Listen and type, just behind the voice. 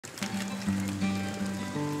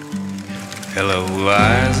Hello,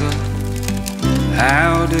 Liza,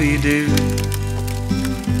 how do you do?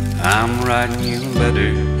 I'm writing you a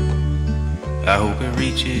letter, I hope it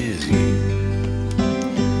reaches you.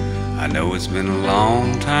 I know it's been a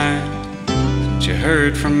long time since you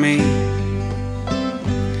heard from me.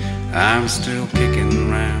 I'm still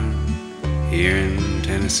kicking around here in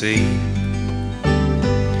Tennessee.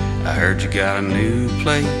 I heard you got a new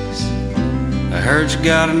place, I heard you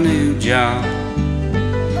got a new job,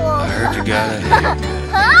 I heard you got a haircut,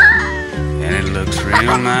 and it looks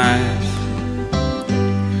real nice.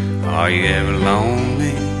 Are you ever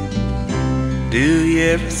lonely? Do you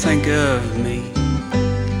ever think of me?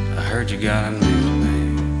 I heard you got a new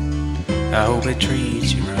man, I hope it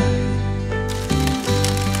treats you right.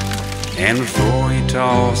 And before you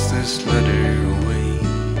toss this letter away,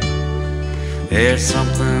 there's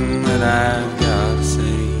something that I've got to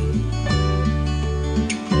say.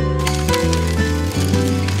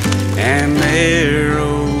 An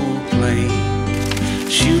aeroplane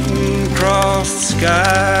shooting across the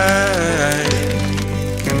sky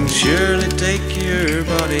can surely take your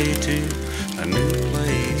body to a new